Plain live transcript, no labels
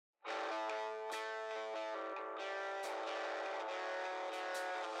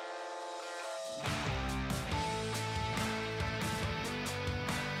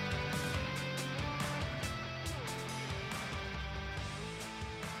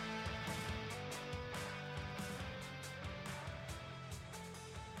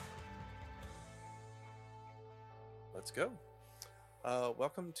Let's go.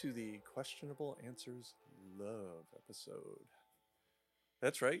 Welcome to the Questionable Answers Love episode.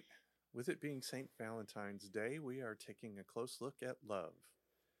 That's right. With it being St. Valentine's Day, we are taking a close look at love.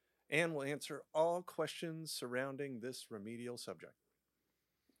 And we'll answer all questions surrounding this remedial subject.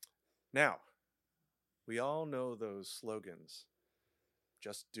 Now, we all know those slogans.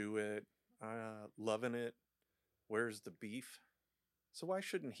 Just do it, loving it, where's the beef? So why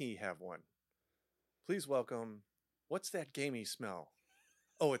shouldn't he have one? Please welcome, what's that gamey smell?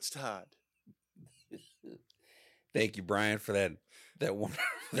 Oh, it's Todd. Thank you, Brian, for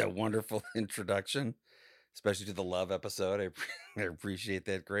that wonderful introduction, especially to the love episode. I appreciate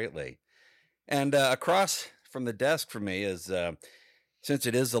that greatly. And across from the desk for me is, since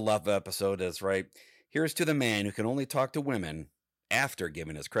it is a love episode, that's right. Here's to the man who can only talk to women after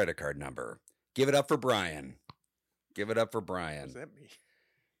giving his credit card number. Give it up for Brian. Give it up for Brian. What does that mean?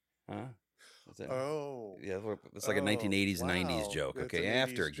 Huh? Oh. Yeah, it's like a 1980s, 90s joke. That's Okay, an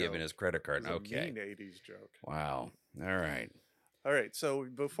after 80s giving joke. his credit card. It was Okay. a mean 80s joke. Wow. All right. All right. So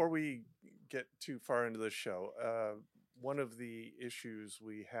before we get too far into the show, one of the issues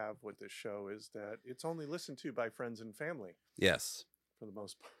we have with this show is that it's only listened to by friends and family Yes. for the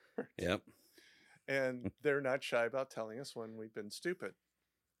most part. Yep. And they're not shy about telling us when we've been stupid.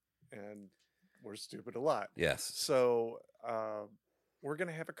 And we're stupid a lot. Yes. So we're going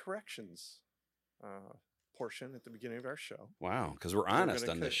to have a corrections portion at the beginning of our show. Wow, because we're honest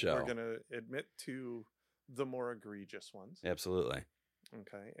on this show. We're going to admit to the more egregious ones. Absolutely.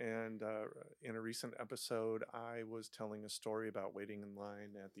 Okay. And in a recent episode, I was telling a story about waiting in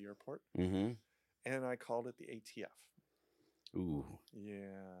line at the airport. Mm-hmm. And I called it the ATF. Ooh.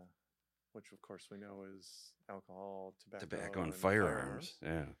 Yeah. Which, of course, we know is alcohol, Tobacco and firearms.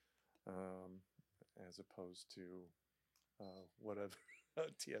 Yeah. As opposed to whatever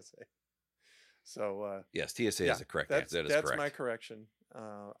TSA. So yes, TSA is the correct answer. That is that's correct. my correction.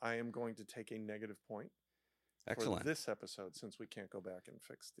 I am going to take a negative point. Excellent. For this episode, since we can't go back and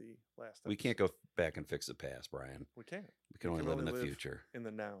fix the last episode. We can't go back and fix the past, Brian. We can't. We can only live in the future. In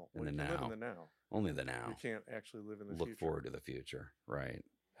the now. In the we now. Live in the now. Only the now. We can't actually live in the future. future. Look forward to the future. Right.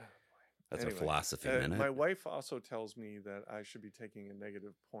 Oh, That's anyway, a philosophy minute. My wife also tells me that I should be taking a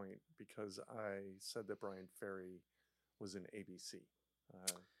negative point because I said that Brian Ferry was in ABC.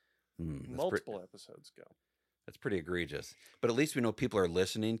 Multiple episodes ago. That's pretty egregious. But at least we know people are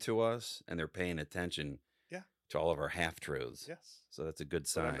listening to us and they're paying attention to all of our half-truths. Yes. So that's a good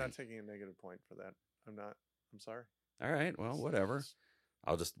sign. But I'm not taking a negative point for that. I'm sorry. All right. Well, whatever.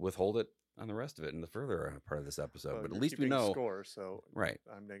 I'll just withhold it on the rest of it in the further part of this episode. Well, but at least we know. Score, so right.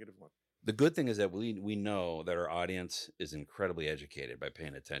 I'm -1. The good thing is that we know that our audience is incredibly educated by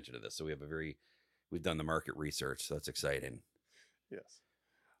paying attention to this. So we've done the market research. So that's exciting. Yes.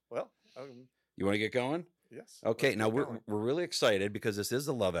 Well, you want to get going? Yes. Okay. Now we're really excited because this is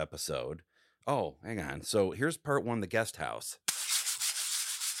a love episode. Oh, hang on. So here's part 1, the guest house.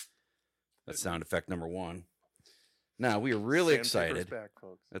 That's sound effect number 1. Now we are really excited. Back,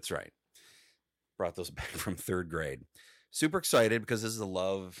 folks. That's right. Brought those back from 3rd grade. Super excited because this is a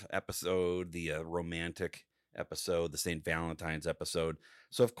love episode, the romantic episode, the St. Valentine's episode.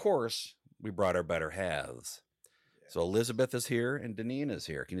 So of course we brought our better halves. Yes. So Elizabeth is here and Deneen is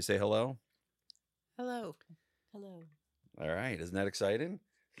here. Can you say hello? Hello. Hello. All right. Isn't that exciting?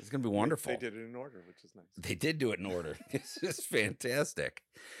 It's going to be wonderful. They did it in order, which is nice. They did do it in order. This is fantastic.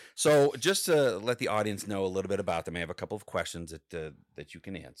 So just to let the audience know a little bit about them, I have a couple of questions that you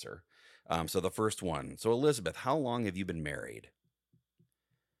can answer. So the first one. So Elizabeth, how long have you been married?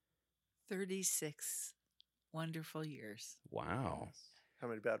 36 wonderful years. Wow. Yes. How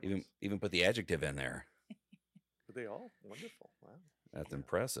many bad ones? Even put the adjective in there. Were they all wonderful? Wow. That's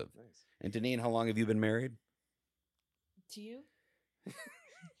impressive. Nice. And Deneen, how long have you been married? To you?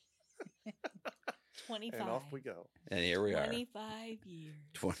 25. And off we go. And here we 25 years.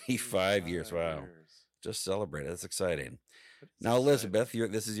 25 years. Wow. Just celebrate it. That's exciting. Now, exciting. Elizabeth,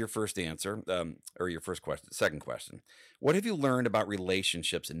 this is your first answer, or your first question. Second question. What have you learned about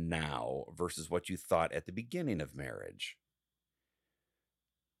relationships now versus what you thought at the beginning of marriage?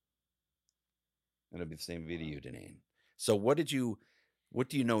 It'll be the same view to you, Deneen. So what do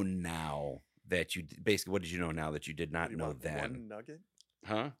you know now that what did you know now that you did not know then? One nugget?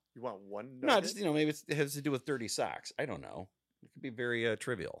 Huh? You want one nugget? No, just, maybe it has to do with dirty socks. I don't know. It could be very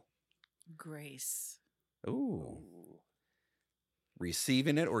trivial. Grace. Ooh.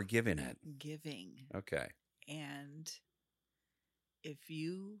 Receiving it or giving it? Giving. Okay. And if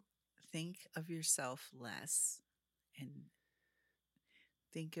you think of yourself less and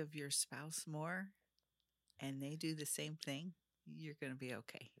think of your spouse more, and they do the same thing, you're going to be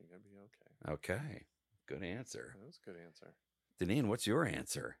okay. You're going to be okay. Okay. Good answer. That was a good answer. Deneen, what's your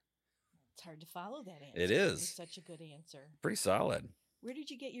answer? It's hard to follow that answer. It It is. was such a good answer. Pretty solid. Where did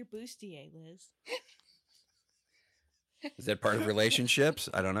you get your bustier, Liz? Is that part of relationships?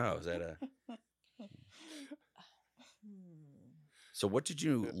 I don't know. Is that a... So what did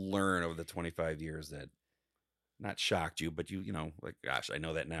you learn over the 25 years that not shocked you, but you know, like, gosh, I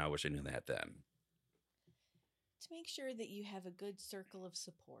know that now. I wish I knew that then. To make sure that you have a good circle of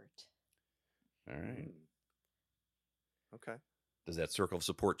support. All right. Okay. Does that circle of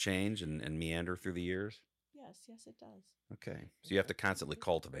support change and meander through the years? Yes, it does. Okay. So you have to constantly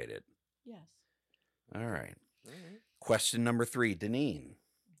cultivate it. Yes. All right. All right. Question number 3, Deneen.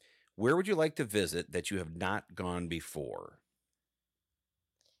 Where would you like to visit that you have not gone before?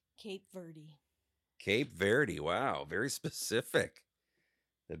 Cape Verde. Cape Verde. Wow. Very specific.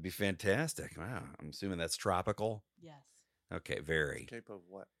 That'd be fantastic. Wow. I'm assuming that's tropical. Yes. Okay. Very. Cape of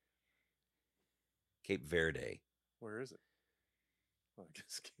what? Cape Verde. Where is it? Well, I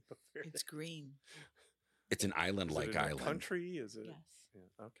guess Cape of Verde. It's green. It's an Is island-like it in a island. country? Is it? Yes.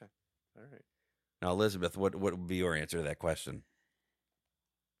 Yeah. Okay. All right. Now, Elizabeth, what would be your answer to that question?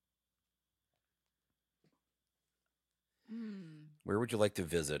 Where would you like to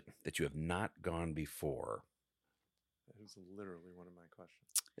visit that you have not gone before? That was literally one of my questions.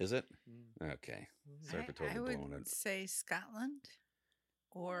 Is it? Mm. Okay. Sorry for totally I would blowing it. say Scotland,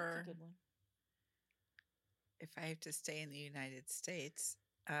 or That's a good one. if I have to stay in the United States,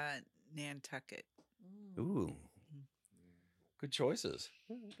 Nantucket. Ooh. Good choices.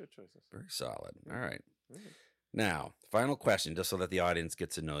 Yeah, good choices. Very solid. All right. All right. Now, final question, just so that the audience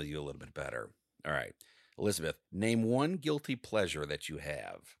gets to know you a little bit better. All right. Elizabeth, name one guilty pleasure that you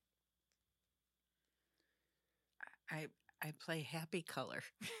have. I play Happy Color.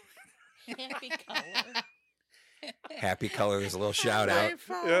 Happy color. Happy Color. There's a little shout out.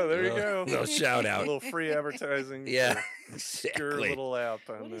 Yeah, there you Little- go. little shout A out. little free advertising. Yeah, for your exactly. little app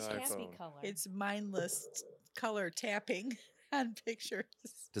on What the is happy iPhone. color? It's mindless color tapping on pictures.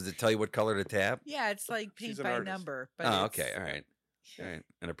 Does it tell you what color to tap? Yeah, it's like She's paint an by artist. number. But Oh, it's- okay. All right. All right.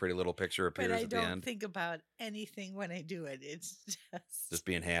 And a pretty little picture appears But I at the don't end. think about anything when I do it. It's Just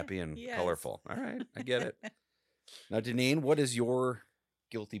being happy and Yes. colorful. All right. I get it. Now, Deneen, what is your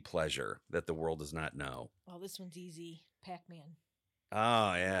guilty pleasure that the world does not know? Oh, this one's easy. Pac-Man.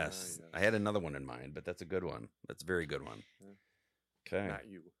 Oh, yes. yes. I had another one in mind, but that's a good one. That's a very good one. Yeah. Okay. Not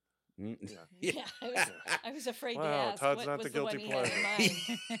you. Mm. Yeah. Yeah, I was afraid to Wow, ask. Todd's what not was the the one guilty he had in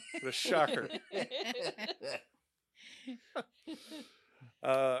mind. What a shocker.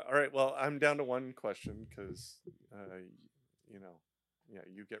 All right. Well, I'm down to one question because,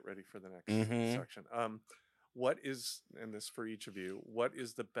 you get ready for the next Mhm. section. What is, and this for each of you, what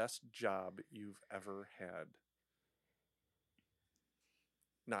is the best job you've ever had?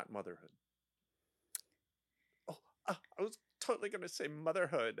 Not motherhood. Oh, I was totally going to say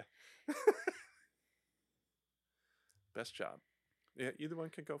motherhood. Best job. Yeah, either one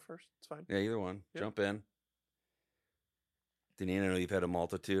can go first. It's fine. Yeah, either one. Yeah. Jump in. Deneen, I know you've had a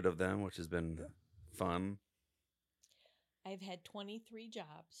multitude of them, which has been fun. I've had 23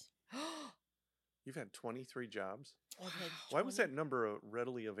 jobs. You've had 23 jobs. I've had Why was 20 that number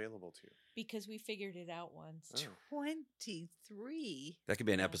readily available to you? Because we figured it out once. Oh, 23. That could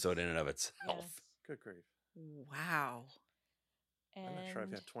be an Yes. episode in and of itself. Yes. good grief. Wow. And I'm not sure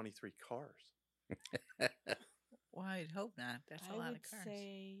I've had 23 cars. Well, I'd hope not. That's a I lot would of cars.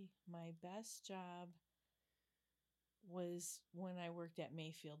 say my best job was when I worked at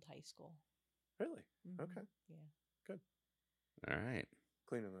Mayfield High School. Really? Mhm. Okay. Yeah. All right.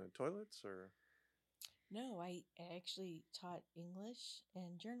 Cleaning the toilets or No, I actually taught English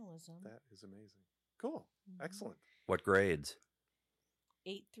and journalism. that is amazing. Cool. Mhm. Excellent. What grades?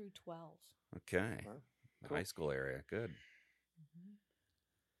 8 through 12. Okay. Wow. The Cool. high school area. Good. Mhm.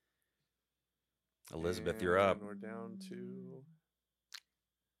 Elizabeth, you're up. And we're down to.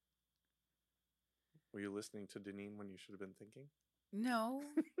 Were you listening to Deneen when you should have been thinking? No,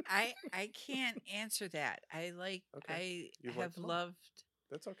 I can't answer that. Okay. You've I liked have them all. loved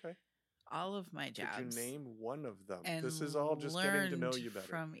That's okay. all of my jobs. Could you name one of them? and This is all just getting to know learned you better.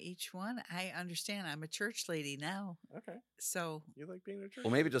 from each one. I understand. I'm a church lady now, Okay. so You like being a church?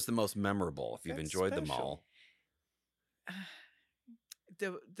 Well, maybe just the most memorable if you've That's enjoyed them special. all.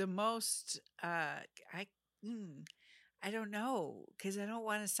 the most I don't know because I don't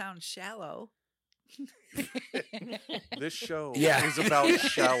want to sound shallow. This show Yeah. is about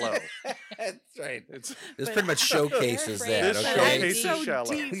shallow. That's right. It's This But pretty much showcases that, This But okay? I'm showcases so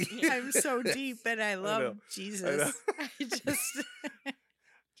shallow. deep. I'm so deep, and I love know. Jesus. I just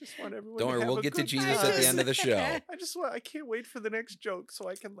just want everyone. Don't to worry, have we'll a get to good Jesus time. at the end of the show. I can't wait for the next joke so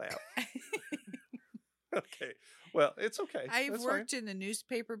I can laugh. Okay. Well, it's okay. I've That's worked fine. in the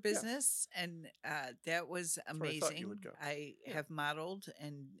newspaper business, and that was That's where I thought you amazing. would go. I Yeah. have modeled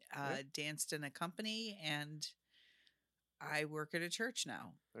and Yeah. danced in a company, and I work at a church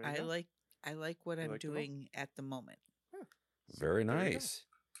now. There you I go. like what You I'm like the role? doing at the moment. Yeah. Very There you go. nice.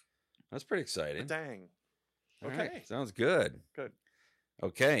 That's pretty exciting. Dang. All right, Okay. sounds good. Good.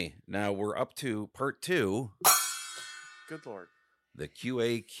 Okay, now we're up to part 2, Good Lord. the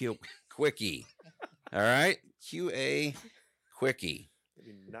quickie. All right, QA quickie.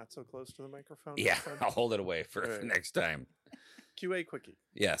 Maybe not so close to the microphone. Yeah, this time. I'll hold it away for All right. next time. QA quickie.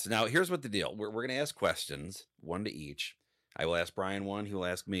 Yes. Now, here's what the deal. We're going to ask questions, one to each. I will ask Brian one. He will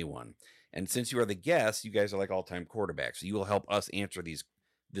ask me one. And since you are the guest, you guys are like all-time quarterbacks. So you will help us answer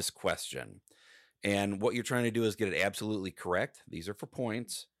this question. And what you're trying to do is get it absolutely correct. These are for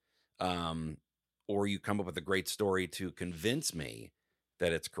points. Or you come up with a great story to convince me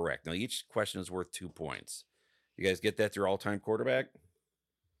that it's correct. Now, each question is worth 2 points. You guys get that? Your all-time quarterback?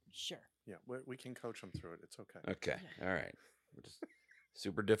 Sure. Yeah, we can coach them through it. It's okay. Okay. All right. We're just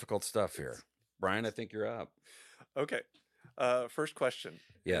super difficult stuff here. Brian, I think you're up. Okay. First question.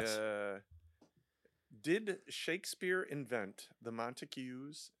 Yes. Did Shakespeare invent the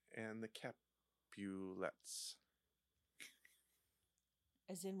Montagues and the Capulets?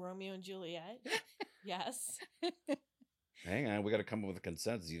 As in Romeo and Juliet? Yes. Hang on, we got to come up with a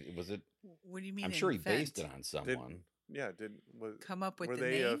consensus. Was it? What do you mean? I'm sure he invent? based it on someone. Come up with were the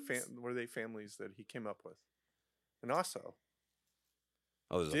they names. were they families that he came up with? And also,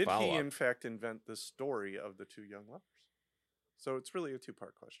 There's a did follow he up. in fact invent the story of the two young lovers? So it's really a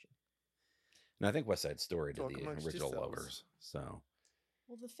two-part question. And I think West Side Story did Talk the amongst original yourselves. lovers. So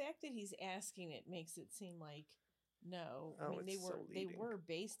Well, the fact that he's asking it makes it seem like no. Oh, I mean, they it's so they leading. were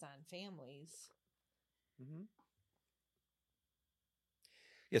based on families. Mm-hmm.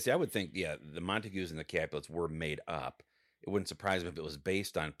 yeah, see, I would think the Montagues and the Capulets were made up. It wouldn't surprise me if it was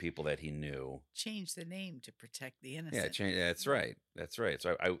based on people that he knew. Change the name to protect the Yeah, innocent. That's right. That's right.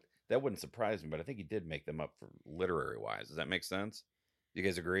 So I that wouldn't surprise me, but I think he did make them up for literary wise. Does that make sense? You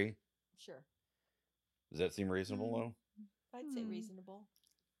guys agree? Sure. Does that seem reasonable, though? I'd say Hmm. reasonable.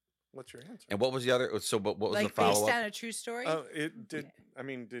 What's your answer? And what was the other? So, what was Like the follow based up? on a true story. Oh, it did. Yeah. I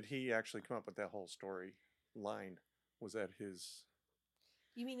mean, did he actually come up with that whole story line? Was that his?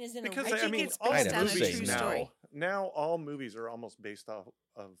 You mean as in Because I I think mean, it's all based on a movies true now. story. Now all movies are almost based off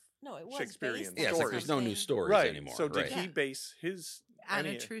of no, it was Shakespearean based Yeah, on it's like there's no new something. stories right. anymore. So did right. he Yeah. base his on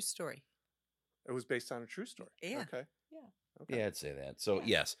any- a true story. It was based on a true story. Yeah. Okay. Yeah. Okay. Yeah, I'd say that. So Yeah.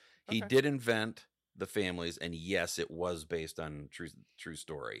 yes, he Okay. did invent the families, and yes, it was based on true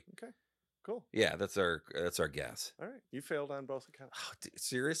story. Okay. Cool. Yeah, that's our guess. All right. You failed on both accounts. Oh,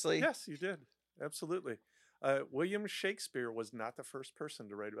 seriously? Yes, you did. Absolutely. William Shakespeare was not the first person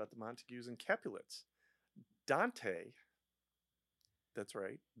to write about the Montagues and Capulets. Dante, that's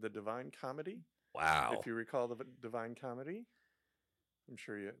right, the Divine Comedy. Wow. If you recall the Divine Comedy, I'm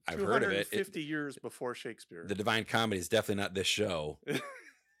sure you. I've heard of it. 250 years before Shakespeare. The Divine Comedy is definitely not this show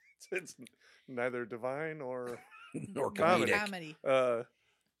It's neither divine or or Comedy. comedic.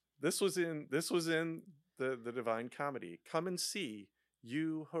 this was in the Divine Comedy. Come and see,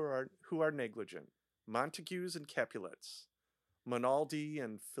 you who are negligent, Montagues and Capulets, Monaldi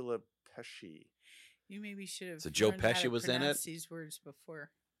and Philippeschi. You maybe should have. So Joe learned how Pesci to was in it? pronounce these words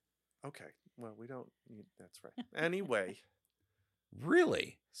before. Okay, well we don't. That's right. Anyway,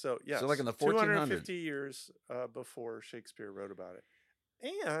 Really? so yes, So like in the 250 years before Shakespeare wrote about it,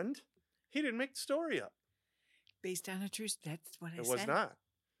 and he didn't make the story up. Based on a true. That's what I It said. was not.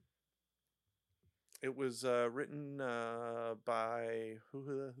 It was written by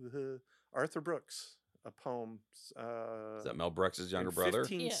Arthur Brooks, a poem. Is that Mel Brooks' younger in brother?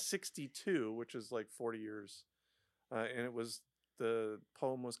 1562, which is like 40 years. And the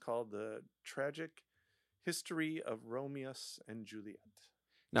poem was called The Tragic History of Romeus and Juliet.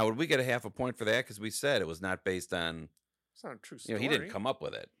 Now, would we get a half a point for that? Because we said it was not based on. It's not a true story. He didn't come up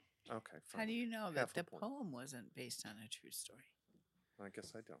with it. Okay, fine. How do you know that Half a the point. poem wasn't based on a true story? I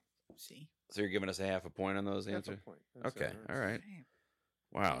guess I don't. See. So you're giving us a half a point on those Half a answers? point. That's Okay, it. all right. Okay.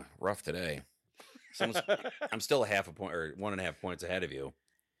 Wow, rough today. I'm still a half a point or 1.5 points ahead of you.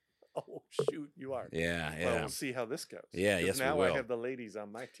 Oh, shoot, you are. Yeah, Well, yeah. we'll see how this goes. Yeah, 'Cause yes, we now will. I have the ladies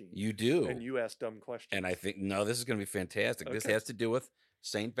on my team. You do. And you ask dumb questions. And I think, no, this is going to be fantastic. This Okay. has to do with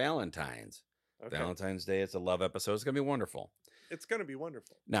St. Valentine's. Okay. Valentine's Day, it's a love episode. It's going to be wonderful. It's going to be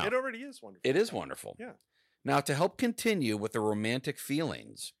wonderful. Now- It already is wonderful. It is wonderful. Yeah. Now, to help continue with the romantic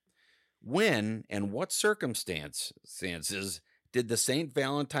feelings, when and what circumstances did the St.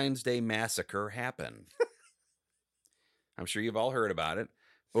 Valentine's Day massacre happen? I'm sure you've all heard about it,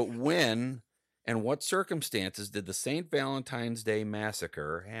 but when And what circumstances did the St. Valentine's Day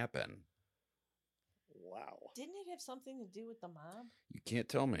massacre happen? Wow. Didn't it have something to do with the mob? You can't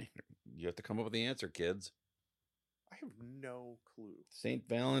tell me. You have to come up with the answer, kids. I have no clue. St.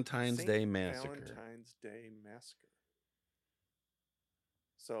 Valentine's Saint Day massacre. Valentine's Day massacre.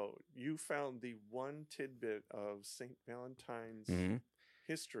 So you found the one tidbit of St. Valentine's Mhm.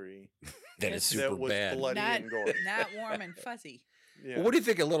 history That is super that was bad. bloody Not, and gory. not warm and fuzzy. Yeah. Well, what do you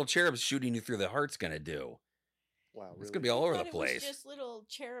think a little cherub shooting you through the heart's going to do? Wow, It's really? going to be all I over the thought it was place. just little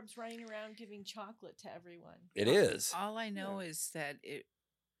cherubs running around giving chocolate to everyone. It is. All I know Yeah. is that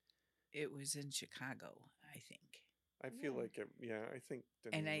it was in Chicago, I think. I feel Yeah. like it. Yeah, I think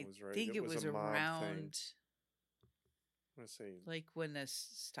And Denise I was right. think it was a mob around thing. I'm gonna say like when the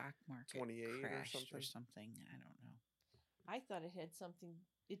stock market 28 or crashed something? I don't know. I thought it had something.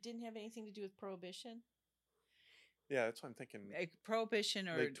 It didn't have anything to do with prohibition. yeah, that's what I'm thinking. Like prohibition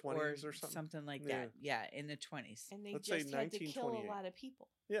or Late 20s or something? like Yeah. that. Yeah, in the 20s. And they Let's say just had to kill a 1928. lot of people.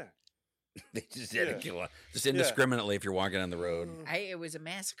 Yeah. They just had to Yeah. kill just indiscriminately if you're walking on the road. It was a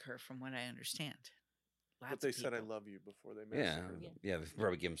massacre from what I understand. Lots But they of said I people. love you before they Yeah. massacred them. Yeah, they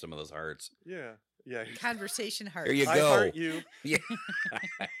probably give him some of those hearts. Yeah. Yeah. Conversation heart. There you I go. heart you. Yeah.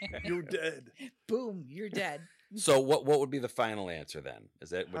 You're dead. Boom, you're dead. So what would be the final answer then?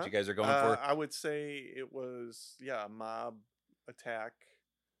 Is that what Huh? you guys are going for? I would say it was a mob attack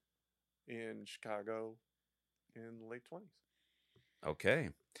in Chicago in the late 20s. Okay.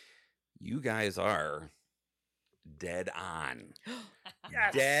 You guys are dead on.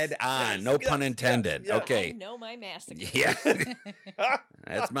 Yes! Dead on. Yes, No yes, pun yes, intended. yes. I Okay. know my massacre. Yeah.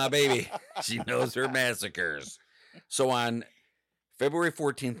 That's my baby. She knows her massacres. So on February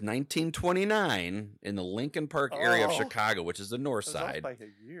 14th, 1929, in the Lincoln Park area of Oh. Chicago, which is the north I was off side, by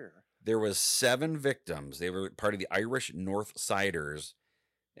a year. there was 7 victims. They were part of the Irish North Siders,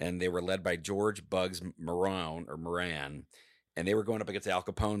 and they were led by George Bugs Moran, and they were going up against Al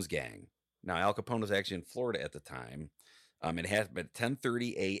Capone's gang. Now, Al Capone was actually in Florida at the time. It happened at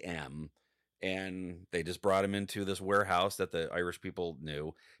 10:30 a.m., and they just brought him into this warehouse that the Irish people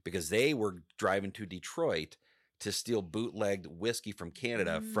knew because they were driving to Detroit to steal bootlegged whiskey from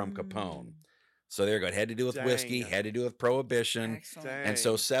Canada from Capone. So there you go. It had to do with whiskey, Dang. had to do with prohibition. Excellent. And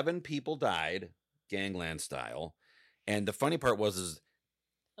so Dang. 7 people died, gangland style. And the funny part was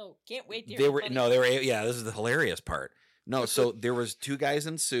Oh, can't wait to hear they the were funny no, they part. were yeah, this is the hilarious part. No, so there was 2 guys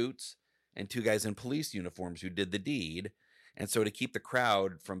in suits and 2 guys in police uniforms who did the deed. And so to keep the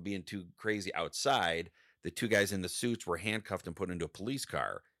crowd from being too crazy outside, the 2 guys in the suits were handcuffed and put into a police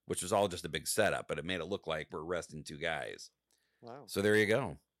car, which was all just a big setup, but it made it look like we're arresting 2 guys. Wow. So there you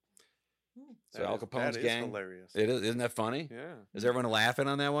go. Hmm. So Al Capone's that is gang. hilarious. It is, isn't that funny? Yeah. Is everyone laughing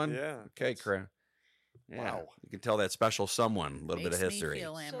on that one? Yeah. Okay, that's- crap. Yeah. Wow. You can tell that special someone a little bit of Makes me history.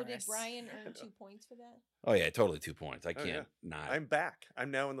 feel So did amorous. Brian earn 2 points for that? Oh yeah, totally 2 points. I Oh, can't yeah. not. I'm back.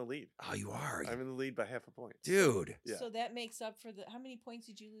 I'm now in the lead. Oh, you are, I'm in the lead by half a point. dude. Yeah. So that makes up for the. How many points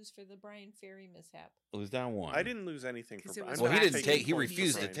did you lose for the Brian Ferry mishap? It was down 1. I didn't lose anything for 'Cause it Brian. was Well, he I'm didn't taking take. He points for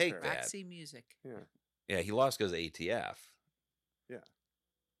refused to Brian take Ferry. that. Roxy music. Yeah. Yeah, he lost because of ATF. Yeah.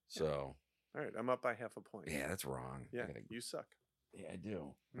 So All right. I'm up by half a point. yeah, that's wrong. I Yeah. gotta- You suck. yeah, I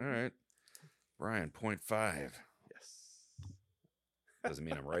do. Mhm. All right, Brian, 0.5. Yes. Doesn't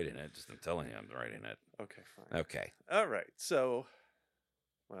mean I'm writing it. Just I'm telling you I'm writing it. Okay. Fine. Okay, All right. So,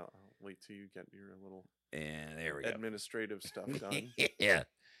 well, I'll wait till you get your little and there we go. administrative stuff done. yeah. Yeah,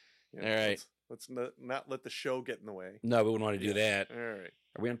 All right. Let's not let the show get in the way. No, we wouldn't want to do Yeah. that. All right.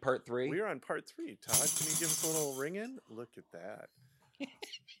 Are we on part 3? We are on part 3. Todd, can you give us a little ring in? Look at that.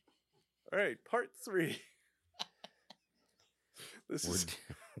 All right, part 3. This We're is d-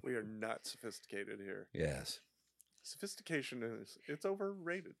 we are not sophisticated here. yes, Sophistication it's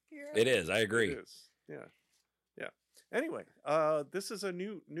overrated. it is. I agree. It is. Yeah. Yeah. Anyway, this is a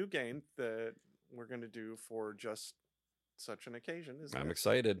new game that we're going to do for just such an occasion, isn't I'm it?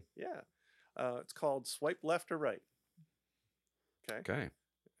 excited. Yeah. It's called Swipe Left or Right. Okay. Okay.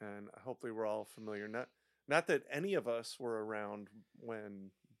 And hopefully we're all familiar. Not that any of us were around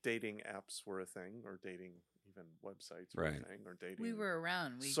when dating apps were a thing, or dating even websites were Right. a thing, or dating. We were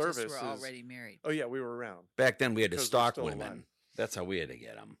around. We just Services. were already married. Oh yeah, we were around. Back then, we had to Because we're stalk still women. alive. That's how we had to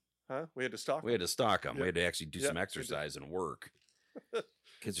get them. Huh? We had to stalk. We had to stalk them. Yeah. We had to actually do Yeah, some we did. exercise and work.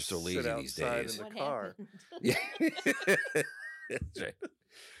 Kids are so Sit lazy these outside days. in the What car. happened? Yeah. That's right. They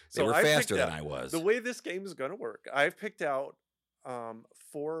So were I picked faster than out- I was. The way this game is going to work, I've picked out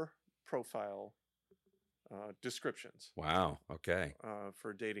 4 profile descriptions Wow. Okay.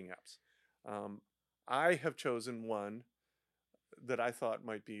 for dating apps. I have chosen one that I thought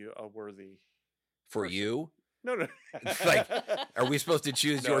might be a worthy For person. you? No. Like, are we supposed to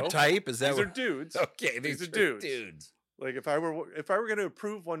choose your No. type? Is that These are what? dudes. Okay, These are dudes. dudes. Like if I were going to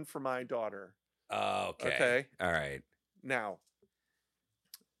approve one for my daughter. Okay. Okay. All right. Now,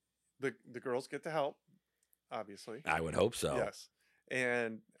 the girls get to help, obviously. I would hope so. Yes,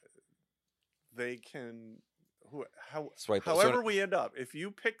 and they can Swipe. however we end up. If you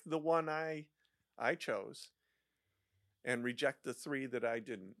pick the one I chose and reject the 3 that I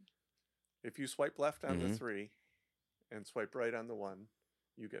didn't, if you swipe left on the 3 and swipe right on the 1,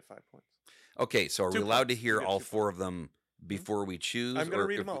 you get 5 points. Okay, so are 2 we allowed to points. hear You get all 2 4 of them before we choose? I'm going to or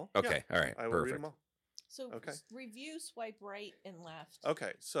read if them we- all. Okay, Yeah, all right, I will perfect. read them all. So Okay. review, swipe right and left.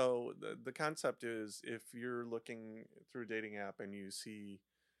 Okay, so the concept is if you're looking through a dating app and you see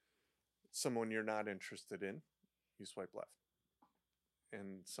someone you're not interested in, you swipe left.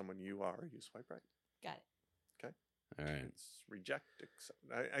 And someone you are, you swipe right. Got it. Okay. All right. It's reject. Accept.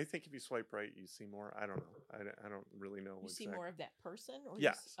 I think if you swipe right, you see more. I don't know. I don't really know. You see more of that person? Or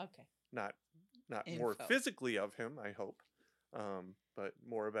Yes. Okay. Not more Info. physically of him, I hope, but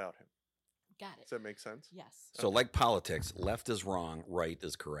more about him. Got it. Does that make sense? Yes. So, like politics, left is wrong, right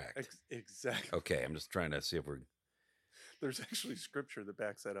is correct. Exactly. Okay, I'm just trying to see if we're. There's actually scripture that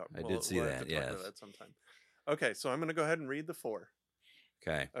backs that up. I did see have that, to talk about yes. that sometime. Okay, so I'm going to go ahead and read the 4.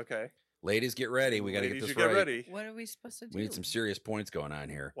 Okay, Okay. ladies, get ready. We got to get Ladies, this you right. get ready. What are we supposed to do? We need some serious points going on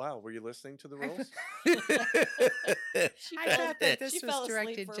here. Wow, were you listening to the rules? She I fell- thought that this she fell was asleep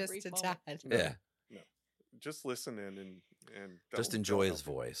directed for a just brief to moment. Todd. Yeah, Just listen in and just that'll enjoy his help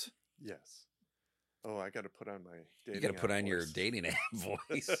you. voice. Yes. Oh, I got to put on my dating You got to put app on your voice. dating app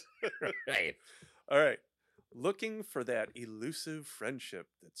voice. Right. All right. Looking for that elusive friendship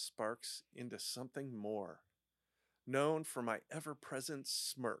that sparks into something more. Known for my ever-present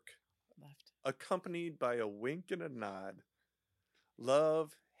smirk, Left. accompanied by a wink and a nod.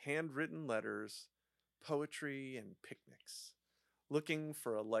 Love, handwritten letters, poetry, and picnics. Looking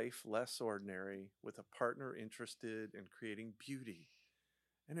for a life less ordinary with a partner interested in creating beauty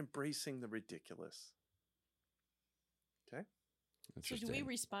and embracing the ridiculous. Okay? So do we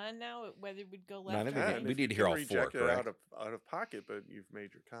respond now whether we'd go No, I left think or we right? can- And we if need to you hear can all 4, reject it correct? out of pocket, but you've made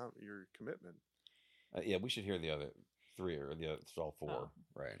your commitment. Yeah, we should hear the other 3 or the other, it's all 4. Oh.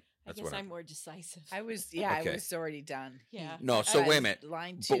 Right. I That's guess what I'm more decisive. I was Okay. I was already done. Yeah. No, so wait a minute.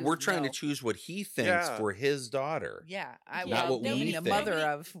 Line 2. But we're trying to no. choose what he thinks Yeah. for his daughter. Yeah, I Not was what we being a think. mother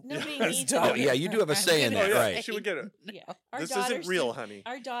of Nobody his needs Oh, daughter. yeah, you do have a say in I'm that, gonna right. say She would get it. Yeah. This isn't real, honey.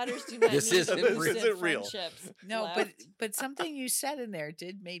 Our daughters do not This need isn't elusive real. friendships. No, left. but something you said in there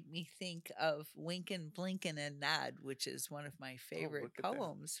did make me think of Winkin', Blinkin', and Nod, which is one of my favorite look at that.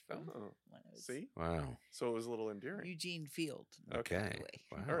 poems from Oh, when I was see? Wow. So it was a little endearing. Eugene Field. Okay. by the way.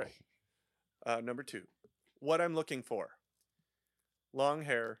 Wow. All right. Number 2. What I'm looking for. Long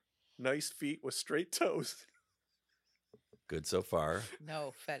hair, nice feet with straight toes. Good so far.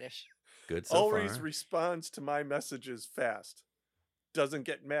 No fetish. Good so Always far. responds to my messages fast. Doesn't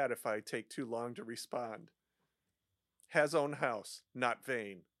get mad if I take too long to respond. Has own house, not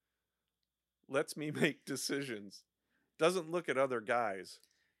vain. Lets me make decisions. Doesn't look at other guys.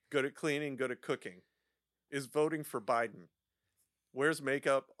 Good at cleaning, good at cooking. Is voting for Biden. Wears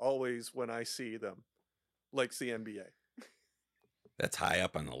makeup always when I see them. Likes the NBA. That's high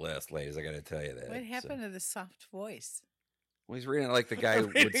up on the list, ladies. I got to tell you that. What happened to the soft voice? Well, he's reading it like the guy I'm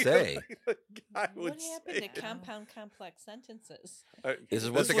would reading say. like the guy would What happened say. to compound complex sentences? This is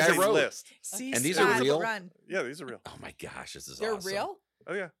what the was guy a wrote. List. See, And these are Scott, real? Run. Yeah, these are real. Oh my gosh, this is They're awesome. real?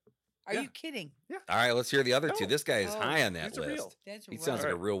 Oh yeah, Are Yeah. you kidding? All right, let's hear the other 2. No. This guy is Oh, high on that these are real. list. That's He right. sounds like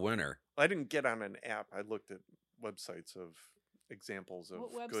a Alright. real winner. I didn't get on an app. I looked at websites of examples of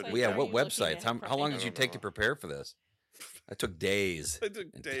What good. websites Well, yeah, are what you looking websites? at How long for did you I don't take to know. prepare for this? That took days. It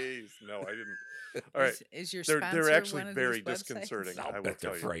took days. No, I didn't. All right, Is your they're sponsor actually one of very these websites? disconcerting. I I'll will bet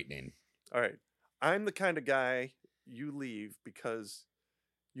they're tell you. frightening. All right, I'm the kind of guy you leave because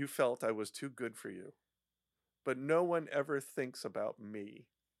you felt I was too good for you, but no one ever thinks about me.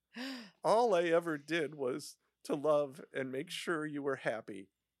 All I ever did was to love and make sure you were happy.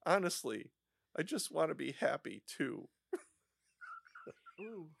 Honestly, I just want to be happy too.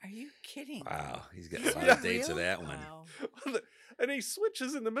 Ooh. Are you kidding? Wow, he's got Is a lot that of dates of real? that one. Wow. And he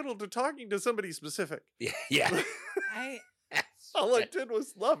switches in the middle to talking to somebody specific. Yeah. I All I did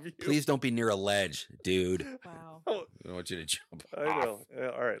was love you. Please don't be near a ledge, dude. Wow. Oh, I don't want you to jump I off. know.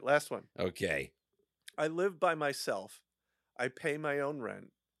 All right, last one. Okay. I live by myself. I pay my own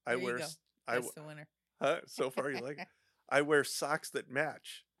rent. I There you wear. go. I that's the winner. so far you like it. I wear socks that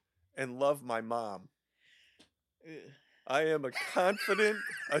match, and love my mom. Ugh. I am a confident,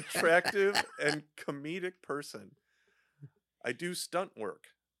 attractive, and comedic person. I do stunt work.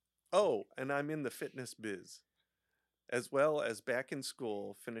 Oh, and I'm in the fitness biz. as well as back in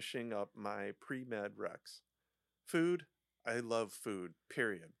school finishing up my pre-med recs. Food, I love food,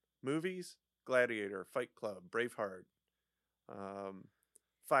 period. Movies, Gladiator, Fight Club, Braveheart. Um,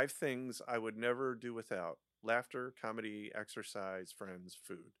 5 things I would never do without: laughter, comedy, exercise, friends,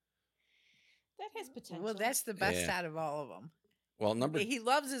 food. That has potential. Well, that's the best Yeah. out of all of them. Well, number He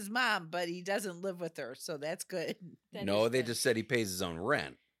loves his mom, but he doesn't live with her, so that's good. That no, is they good. just said he pays his own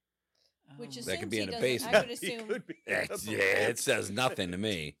rent. Which Oh. That could assumes be he in a doesn't- basement. I would He assume could be. It's- yeah, it says nothing to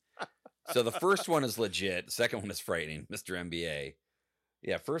me. So the first one is legit. The second one is frightening, Mr. MBA.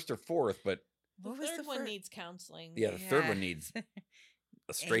 Yeah, first or fourth, but the What was third the one fir- needs counseling. yeah, the third Yeah. one needs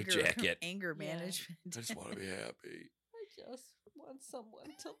a straitjacket. Anger Yeah. management. I just want to be happy. I just want someone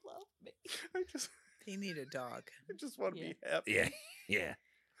to love me. I just, They need a dog. I just want to Yeah. be happy. Yeah, yeah.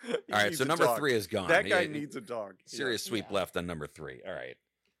 He All right, needs so a number dog. 3 is gone. That guy Yeah, needs a dog. Yeah. serious sweep Yeah. left on number 3. All right.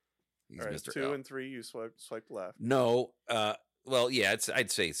 He's All right, Mr. 2 L. and 3, you swipe left. No, well, yeah,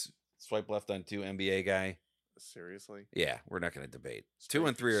 I'd say swipe left on 2, MBA guy. Seriously? Yeah, we're not going to debate. 2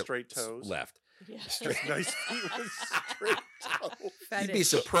 and 3 are straight toes. left. Yeah. Straight- Nice feet with straight toe. You'd be Fetish.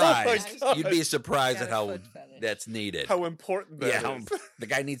 surprised. Oh my You'd be God. surprised Got at a how foot fetish. that's needed. How important that yeah, is. the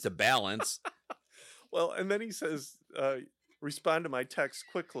guy needs to balance. Well, and then he says, respond to my text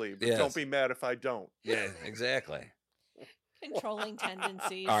quickly, but Yes. don't be mad if I don't. Yeah, exactly. Controlling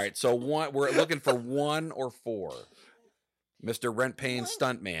tendencies. All right, so we're looking for 1 or 4. Mr. Rent Paying One.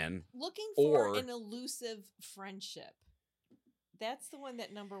 Stuntman. Looking for Or- an elusive friendship. That's the one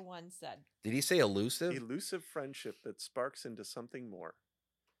that number 1 said. Did he say elusive? Elusive friendship that sparks into something more.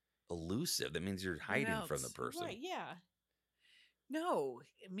 Elusive. That means you're hiding from the else? person. Right, yeah. No,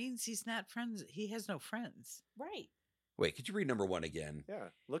 it means he's not friends. He has no friends. Right. Wait, could you read number 1 again? Yeah,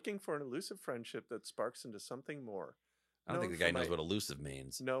 looking for an elusive friendship that sparks into something more. I don't think the Known guy for knows my- what elusive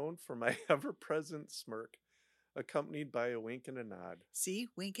means. Known for my ever-present smirk, accompanied by a wink and a nod. See,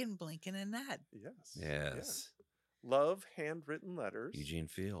 winking, blinking, and nod. Yes. yeah. Yes. Love, handwritten letters, Eugene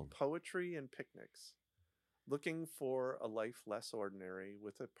Field. poetry, and picnics. Looking for a life less ordinary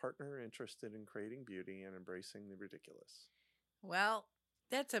with a partner interested in creating beauty and embracing the ridiculous. Well,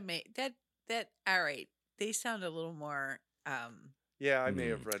 that's that. All right, they sound a little more. Yeah, I may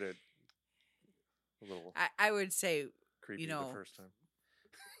have read it a little I would say creepy know, the first time.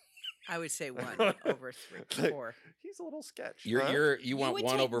 I would say 1 over 3, 4. He's a little sketch. You You want would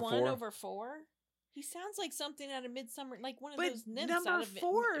 1 take over 1 4? over 4? He sounds like something out of Midsummer, like one of But those nymphs number out of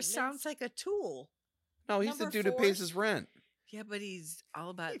 4 sounds like a tool. No, he's the number dude who 4? pays his rent. Yeah, but he's all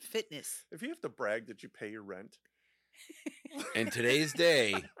about fitness. If you have to brag that you pay your rent In today's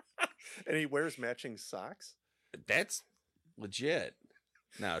day, and he wears matching socks, that's legit.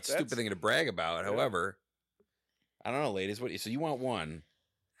 Now, it's a That's- stupid thing to brag about. Yeah. However, I don't know, ladies. So you want 1?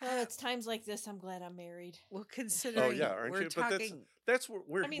 Oh, it's times like this I'm glad I'm married. Well, considering aren't we're you? But talking, that's what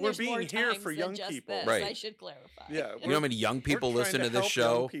we're I mean, we're there's more being here times for than young just people. this, Right. I should clarify. Yeah, You know how many young people We're listen trying to this help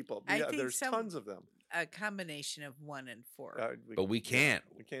young show? people. I Yeah, think there's some- tons of them. a combination of 1 and 4. But we can't.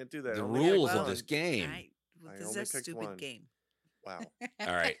 We can't do that. The Only pick rules of one. this game. I This is only a picked stupid 1. game. Wow. All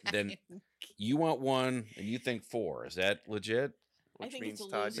right, then you want 1 and you think 4. Is that legit? I Which think means it's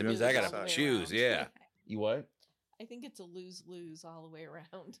a Todd, lose you That means have I to gotta decide. choose. Yeah. You what? I think it's a lose-lose all the way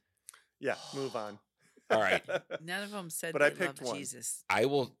around. Yeah, move on. All right. None of them said But I they picked love 1. Jesus. I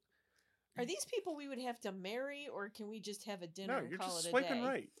will. Are these people we would have to marry, or can we just have a dinner No, and you're call just it a swiping day?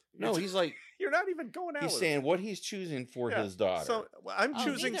 right. No, he's like You're not even going out. he's with saying him. what he's choosing for Yeah, his daughter. So well, I'm Oh,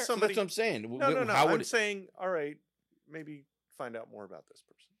 choosing neither- So somebody. that's what I'm saying. No. How I'm would? saying, all right, maybe find out more about this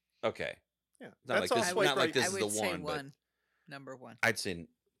person. Okay. Yeah, Not like all this- swipe not like right. this I is would the say one, but- 1, number 1. I'd say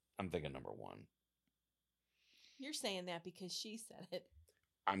I'm thinking number 1. You're saying that because she said it.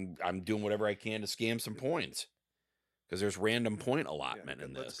 I'm doing whatever I can to scam some points because there's random point allotment Yeah,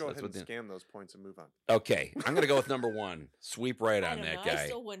 in let's this. go That's ahead and what the- scam those points and move on. Okay, I'm gonna go with number 1. Sweep right I on don't that know. guy. I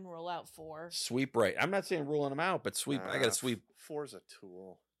still wouldn't rule out 4. Sweep right. I'm not saying ruling him out, but sweep. I Nah, gotta sweep. 4's a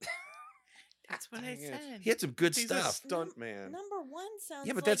tool. That's what I Dang it. said. He had some good He's stuff. a stunt man. Number 1 sounds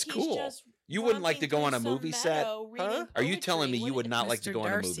Yeah, but like that's he's cool. just You wouldn't like to romping go on through a some movie set? meadow reading Huh? Are you telling poetry, me you would not like to Mr. go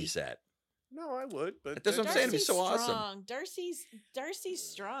on a movie Darcy. set? No, I would, but That's what I'm saying. It'd be Darcy's so awesome. strong. Darcy's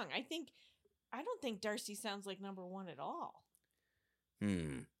strong. I don't think Darcy sounds like number 1 at all.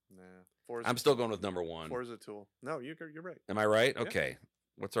 Hmm. Nah, 4's I'm still going with number 1. 4's a tool. No, you're right. Am I right? Yeah. Okay.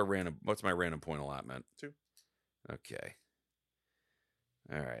 What's my random point allotment? 2. Okay.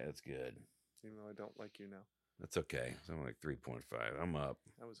 All right, that's good. Even though I don't like you now, That's okay. So I'm like 3.5. I'm up.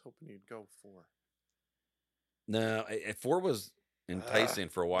 I was hoping you'd go 4. No, 4 was enticing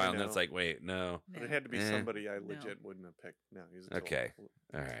for a while, and then it's know. like, wait, no. But it had to be Eh. somebody I legit wouldn't have picked. No, he's a tool. Okay.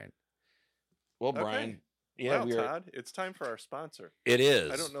 All right. Well, Okay. Brian, Yeah, wow, we are. Todd, it's time for our sponsor. It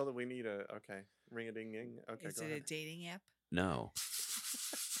is. I don't know that we need a ring a ding ding. Okay, Is go it a ahead. dating app? No,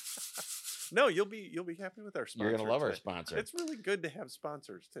 No, you'll be happy with our sponsor. you're gonna love our today. sponsor. It's really good to have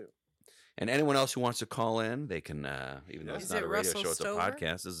sponsors too. And anyone else who wants to call in, they can. Even though Yeah. it's Is not it a radio Russell show, it's a Stover?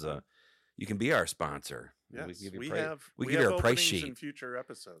 podcast. This is you can be our sponsor. Yes, We can give you we price- have we we give you have our price openings sheet. in future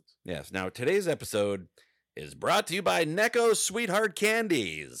episodes. Yes. Now today's episode is brought to you by Necco Sweetheart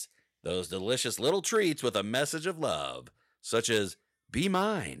Candies. Those delicious little treats with a message of love, such as "Be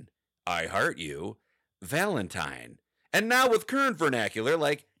Mine," "I Heart You," "Valentine," and now with current vernacular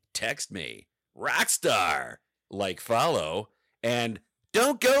like "Text Me," "Rockstar," like "Follow," and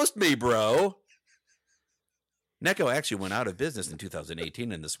 "Don't Ghost Me, Bro." Necco actually went out of business in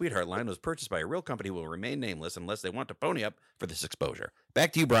 2018, and the Sweetheart line was purchased by a real company who will remain nameless unless they want to pony up for this exposure.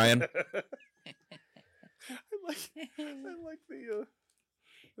 Back to you, Brian. I like the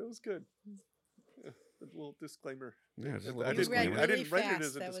that was good. A little disclaimer. Yeah, just a I little didn't, disclaimer. I didn't Really write it fast.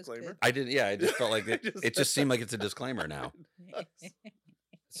 as a That was disclaimer. good. I didn't. Yeah, I just felt like I it just seemed like it's a disclaimer now.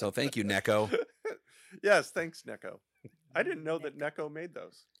 So thank you, Necco. Yes, thanks, Necco. I didn't know that Necco made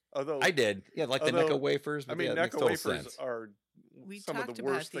those. Although I did. Yeah, like the Although, Necco wafers. I But mean, yeah, it makes Necco total wafers sense. are We some of talked the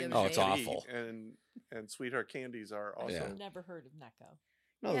about worst the things other Oh, it's you day. can eat, awful. and Sweetheart candies are also. Yeah. I've never heard of Necco.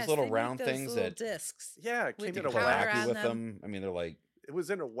 No, Yes, those little they make round those things little that discs. Yeah, it With came the in a people powder wax. wacky on with them. them. I mean, they're like, It was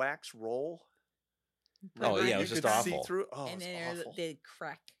in a wax roll. Put Oh, it yeah, on it was your just crust, See awful. through. Oh, and it's then awful. they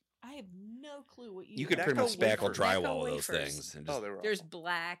crack. I have no clue what you could Necco pretty much spackle wafers. drywall Necco with those wafers. things. And Oh, just, they were. There's awful.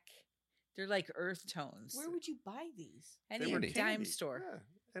 black. They're like earth tones. Where would you buy these? Any They were Candy. dime candy. store. Yeah,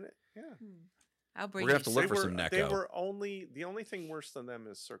 and yeah. I'll bring gonna you have to some. look They for were, some They Necco. were the only thing worse than them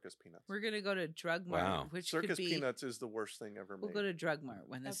is Circus Peanuts. We're gonna go to Drug Mart, Wow. which Circus could be. Peanuts is the worst thing ever We'll made. go to Drug Mart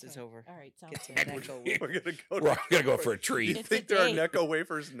when this is Okay. over. All right, sounds Get some good. Necco We're wafers. gonna go. we're gonna go for a You treat. It's think a there are date. Necco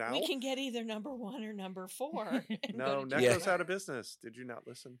wafers now? We can get either number 1 or number 4. and No, go to Necco's Drug out of business. Did you not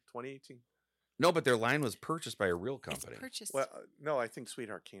listen? 2018. No, but their line was purchased by a real It's company. purchased. Well, no, I think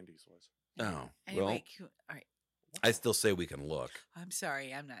Sweetheart Candies was. Oh, Anyway, well, all right. I still say we can look. I'm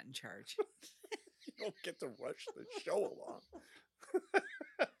sorry, I'm not in charge. You don't get to rush the show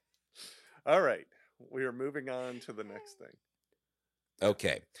along. All right, we are moving on to the next thing.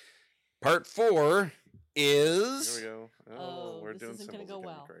 Okay. Part 4 Here is. we go. Oh, Oh, we're this doing isn't gonna symbols go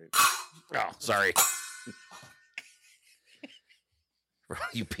again. well. Great. Oh, sorry. For all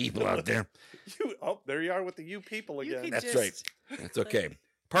you people out there. There you are with the you people You again. could That's right. just- That's okay.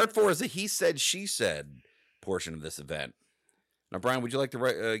 Part 4 is the he said, she said portion of this event. Now, Brian, would you like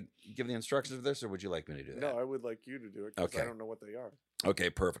to give the instructions of this, or would you like me to do that? No, I would like you to do it because Okay. I don't know what they are. Okay,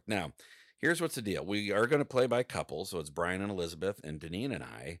 perfect. Now, here's what's the deal. We are going to play by couple, so it's Brian and Elizabeth and Deneen and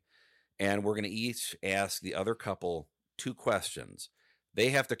I, and we're going to each ask the other couple 2 questions. They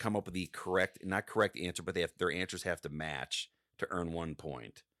have to come up with the not correct answer, but their answers have to match to earn 1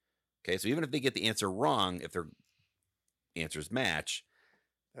 point. Okay, so even if they get the answer wrong, if their answers match,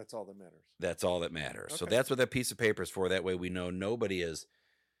 That's all that matters. that's all that matters. So Okay. that's what that piece of paper is for. That way we know nobody is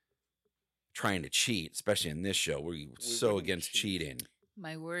trying to cheat, especially in this show. We're so wouldn't against cheat. cheating.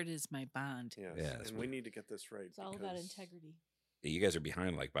 My word is my bond. Yes. Yes, and we need to get this right. It's all about because- integrity. You guys are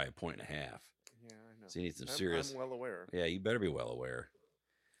behind like by 1.5 points. Yeah, I know. So you need some I'm- serious. I'm well aware. Yeah, you better be well aware.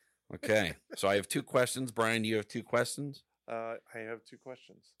 Okay, so I have 2 questions. Brian, you have 2 questions. I have 2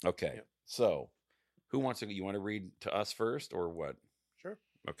 questions. Okay, Yep. so who wants to? You want to read to us first, or what? Sure.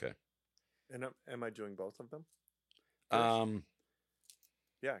 Okay. And am I doing both of them? First?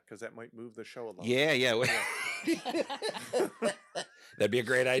 Yeah, because that might move the show along. Yeah. That'd be a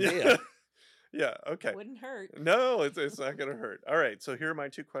great idea. Yeah. Okay. Wouldn't hurt. No, it's not going to hurt. All right. So here are my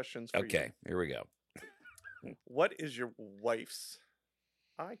 2 questions for you. Okay, here we go. What is your wife's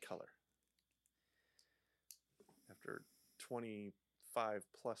eye color? After 25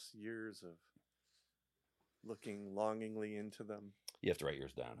 plus years of looking longingly into them. You have to write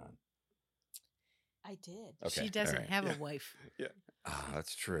yours down, hon. I did. Okay, She doesn't all right. have Yeah. a wife. Ah,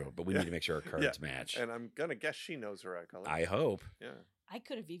 that's true, but we Yeah. need to make sure our cards match. And I'm going to guess she knows her eye color. I hope. Yeah. I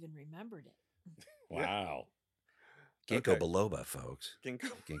could have even remembered it. Wow. Ginkgo Okay. biloba, folks.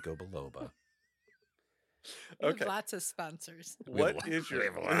 Ginkgo. Ginkgo biloba. We have Okay. lots of sponsors. We have a What lot- is we your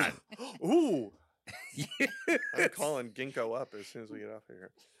have a lot. Ooh, I'm calling Ginkgo up as soon as we get off of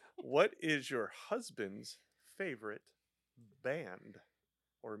here. What is your husband's favorite band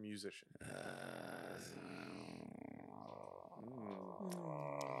or musician?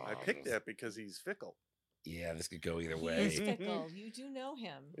 I picked that because he's fickle. Yeah, this could go either He's way. fickle. You do know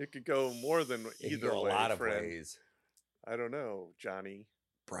him. It could go more than It could either go a way, lot of friend. ways. I don't know, Johnny.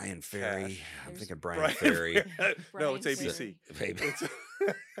 Brian Ferry. Cash. I'm There's thinking Brian Ferry. No, it's Brian ABC. Baby. It's-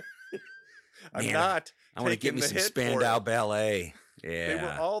 I'm Man. not I want to get taking me the some hit for Spandau it. Ballet. Yeah. They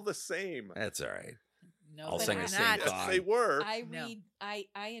were all the same. That's all right. No, I'll they sing were the same not. Yes, song. they were. I No. read.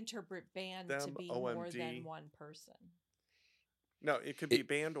 I interpret band to Them, be more than OMD. one person. No, it could be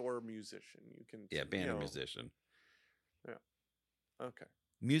band or musician. You can. Yeah, band you or know, musician. Okay.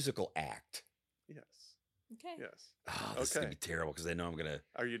 Musical act. Yes. Okay. Yes. Oh, this is going to Okay. be terrible because I know I'm going to.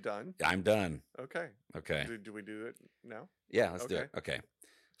 Are you done? I'm done. Okay. Okay. Do we do it now? Yeah, let's do Okay. it. Okay.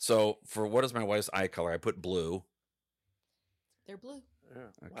 So for what is my wife's eye color? I put blue. They're blue. Yeah.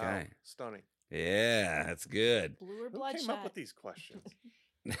 Wow. Okay. Stunning. Yeah, that's good. Blue or Who bloodshot. came up with these questions?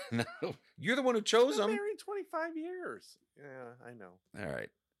 No, you're the one who chose I'm them. married 25 years. Yeah, I know. All right.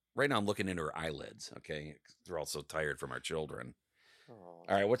 Right now I'm looking into her eyelids. Okay. 'Cause they're all so tired from our children. Oh.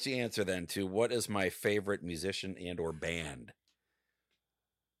 All right. What's the answer then to what is my favorite musician and or band?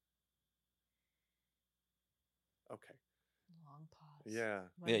 Okay. Long pause. Yeah.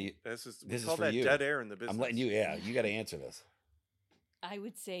 Yeah, you, This is This is call for that you. dead air in the business. I'm letting you. Yeah, you got to answer this. I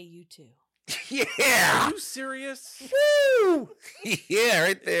would say you too. Yeah. Are you serious? Woo! Yeah,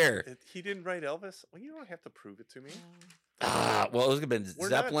 right there. He didn't write Elvis. Well, you don't have to prove it to me. Well, it was gonna be We're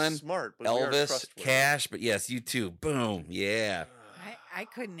Zeppelin, not smart, but we are Elvis, trustworthy. Cash, but yes, you too. Boom. Yeah. I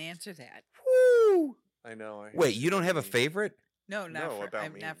couldn't answer that. Woo! I know. Wait, you don't have a favorite? No, not No, for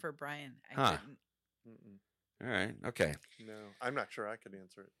about me. not for Brian. I Huh. couldn't. Mm-mm. All right. Okay. No, I'm not sure I could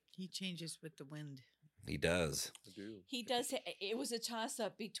answer it. He changes with the wind. He does. I do. He does. It was a toss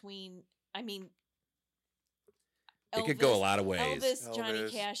up between. I mean, It could go a lot of ways. Elvis, Johnny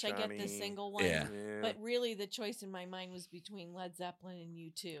Elvis, Cash. I get the Johnny. single one. Yeah. But really, the choice in my mind was between Led Zeppelin and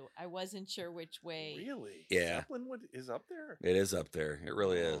U2. I wasn't sure which way. Really? Yeah. Zeppelin is up there. It is up there. It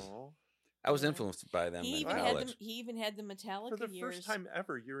really is. Aw. I was Yeah. influenced by them He in even Wow. had college. the he even had the Metallica For the years. first time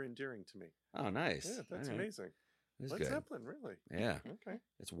ever, you're endearing to me. Oh, nice. Yeah, that's All right. amazing. That's Led good. Zeppelin, really? Yeah. Okay.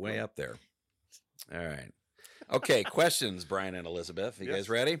 It's way up there. All right. Okay. Questions, Brian and Elizabeth. You Yes, guys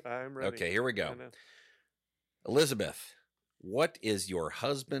ready? I'm ready. Okay, here we go. I know. Elizabeth, what is your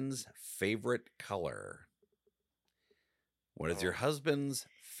husband's favorite color? What is your Oh. husband's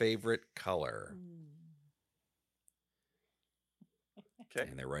favorite color? Okay.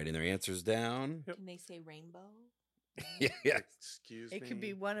 And they're writing their answers down. Yep. Can they say rainbow? Yeah. Excuse It me. could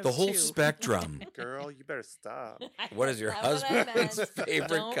be one of The whole two. spectrum. Girl, you better stop. What is your Not what I husband's meant. favorite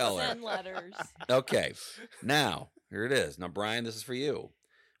Don't color? Send letters. Okay. Now, here it is. Now, Brian, this is for you.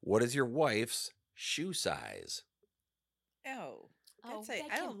 What is your wife's shoe size? Oh, Oh, that's a,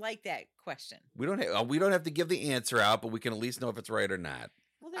 that I can- don't like that question. We don't have to give the answer out, but we can at least know if it's right or not.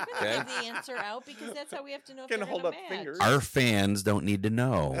 Well, they're going to Okay. give the answer out because that's how we have to know if Can they're hold going up to match. fingers. Our fans don't need to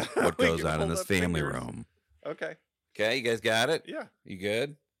know what We goes can on in hold this up family fingers. room. Okay. Okay, you guys got it? Yeah. You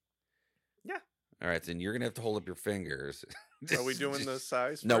good? Yeah. All right, then you're gonna have to hold up your fingers. Are we doing the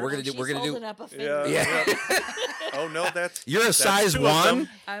size? No, first? we're gonna do. She's We're gonna do. holding up a Yeah. finger. Yeah. Oh no, that's You're a that's size two of them. one.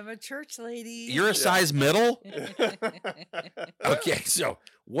 I'm a church lady. You're a size middle. Oh. Okay, so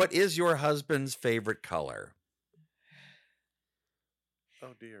what is your husband's favorite color?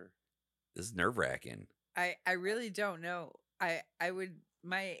 Oh dear. This is nerve wracking. I really don't know. I would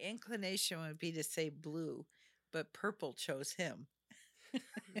my inclination would be to say blue, but purple chose him.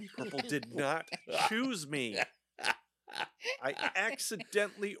 Purple did not choose me. I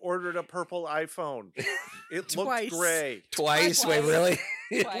accidentally ordered a purple iPhone. It Twice. looked gray. Twice? Wait, Twice. really?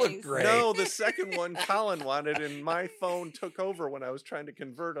 It Twice. looked great. No, the second one Colin wanted, and my phone took over when I was trying to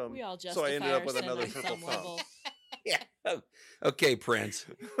convert them. We all justify so I ended up our with sin another on purple some phone. level. Yeah. Okay, Prince.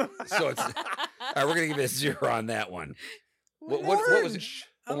 So it's all right. We're gonna give it a 0 on that one. What was it?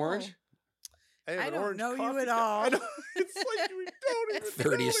 Oh. Orange? have I an don't orange know you coffee at cup. all. I know, it's like we don't even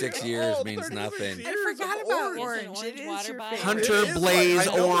 36 know. years Oh, means 36 nothing. years I of forgot about orange. orange. Orange It is water your bottle. favorite. Hunter It is Blaze like-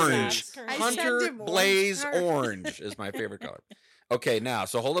 I know Orange. that. I sent Hunter him orange Blaze cards. Orange is my favorite color. Okay, now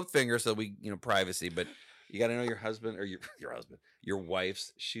so hold up fingers so we privacy, but you got to know your husband or your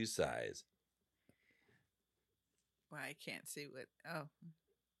wife's shoe size. Well, I can't see what. Oh,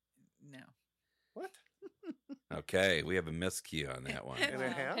 no. What? Okay, we have a miscue on that one. And a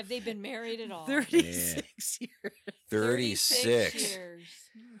Wow. half? Have they been married at all? 36 years. 36. years.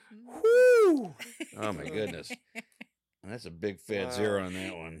 Woo! Oh my goodness. That's a big fat Wow. 0 on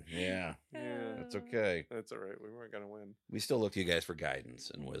that one. Yeah, Yeah, that's okay. that's all right. We weren't gonna win. We still look to you guys for guidance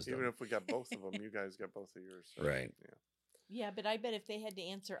and wisdom. Even if we got both of them, you guys got both of yours. so, Right. Yeah, but I bet if they had to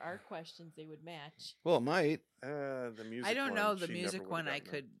answer our questions, they would match. Well, it might. Yeah. The music. I don't one, know. The she music never one, would've I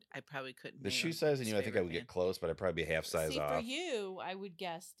gotten I probably couldn't. The name shoe him, size, and his I think I favorite would get band. close, but I'd probably be half size See, off. for you, I would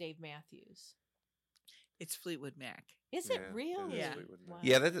guess Dave Matthews. It's Fleetwood Mac. Is Yeah, it real? it is Yeah. Fleetwood Mac.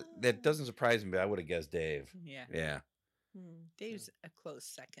 Yeah, that doesn't surprise me, but I would have guessed Dave. Yeah. Yeah. Dave's a close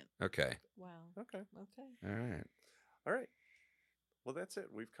second. Okay. Wow. Okay. Okay. All right. All right. Well, that's it.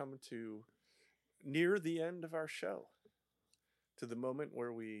 We've come to near the end of our show, to the moment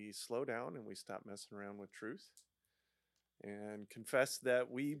where we slow down and we stop messing around with truth and confess that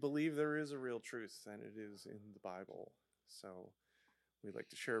we believe there is a real truth and it is in the Bible. So we like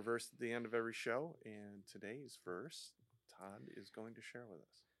to share a verse at the end of every show, and today's verse Todd is going to share with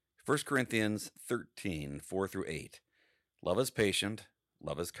us. 1 Corinthians 13, 4 through 8. Love is patient,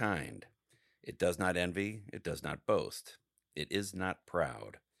 love is kind. It does not envy, it does not boast. It is not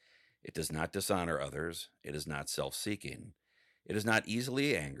proud. It does not dishonor others. It is not self-seeking. It is not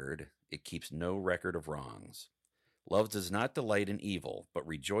easily angered. It keeps no record of wrongs. Love does not delight in evil, but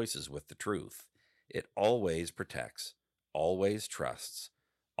rejoices with the truth. It always protects, always trusts,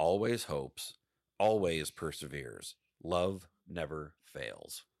 always hopes, always perseveres. Love never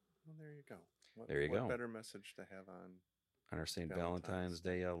fails. Well, there you go. There you what go. better message to have on Our St. Valentine's Valentine's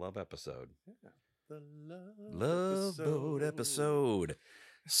Day love episode. Yeah. The Love Boat episode.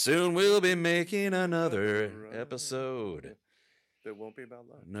 Soon we'll be making another episode. That won't be about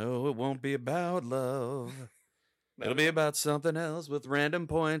love. No, it won't be about love. Not It'll at be all. about something else with random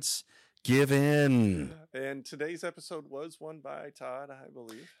points given. And today's episode was won by Todd, I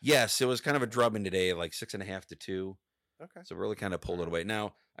believe. Yes, it was kind of a drubbing today, like 6.5 to 2. Okay. So really kind of pulled it away.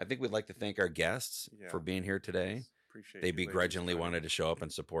 Now, I think we'd like to thank our guests for being here today. Yes. Appreciate They you ladies begrudgingly joining wanted us. to show up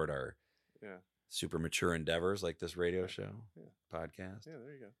and support our Yeah. super mature endeavors like this radio show, podcast. Yeah,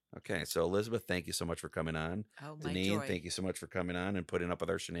 there you go. Okay, so Elizabeth, thank you so much for coming on. Oh, my Deneen, joy. thank you so much for coming on and putting up with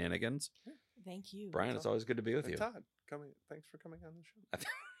our shenanigans. Thank you. Brian, it's always good to be with And you. Todd, thanks for coming on the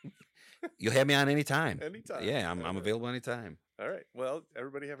show. You'll have me on anytime. Anytime. Yeah, I'm All right. available anytime. All right. Well,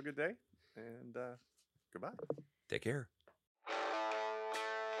 everybody have a good day, and goodbye. Take care.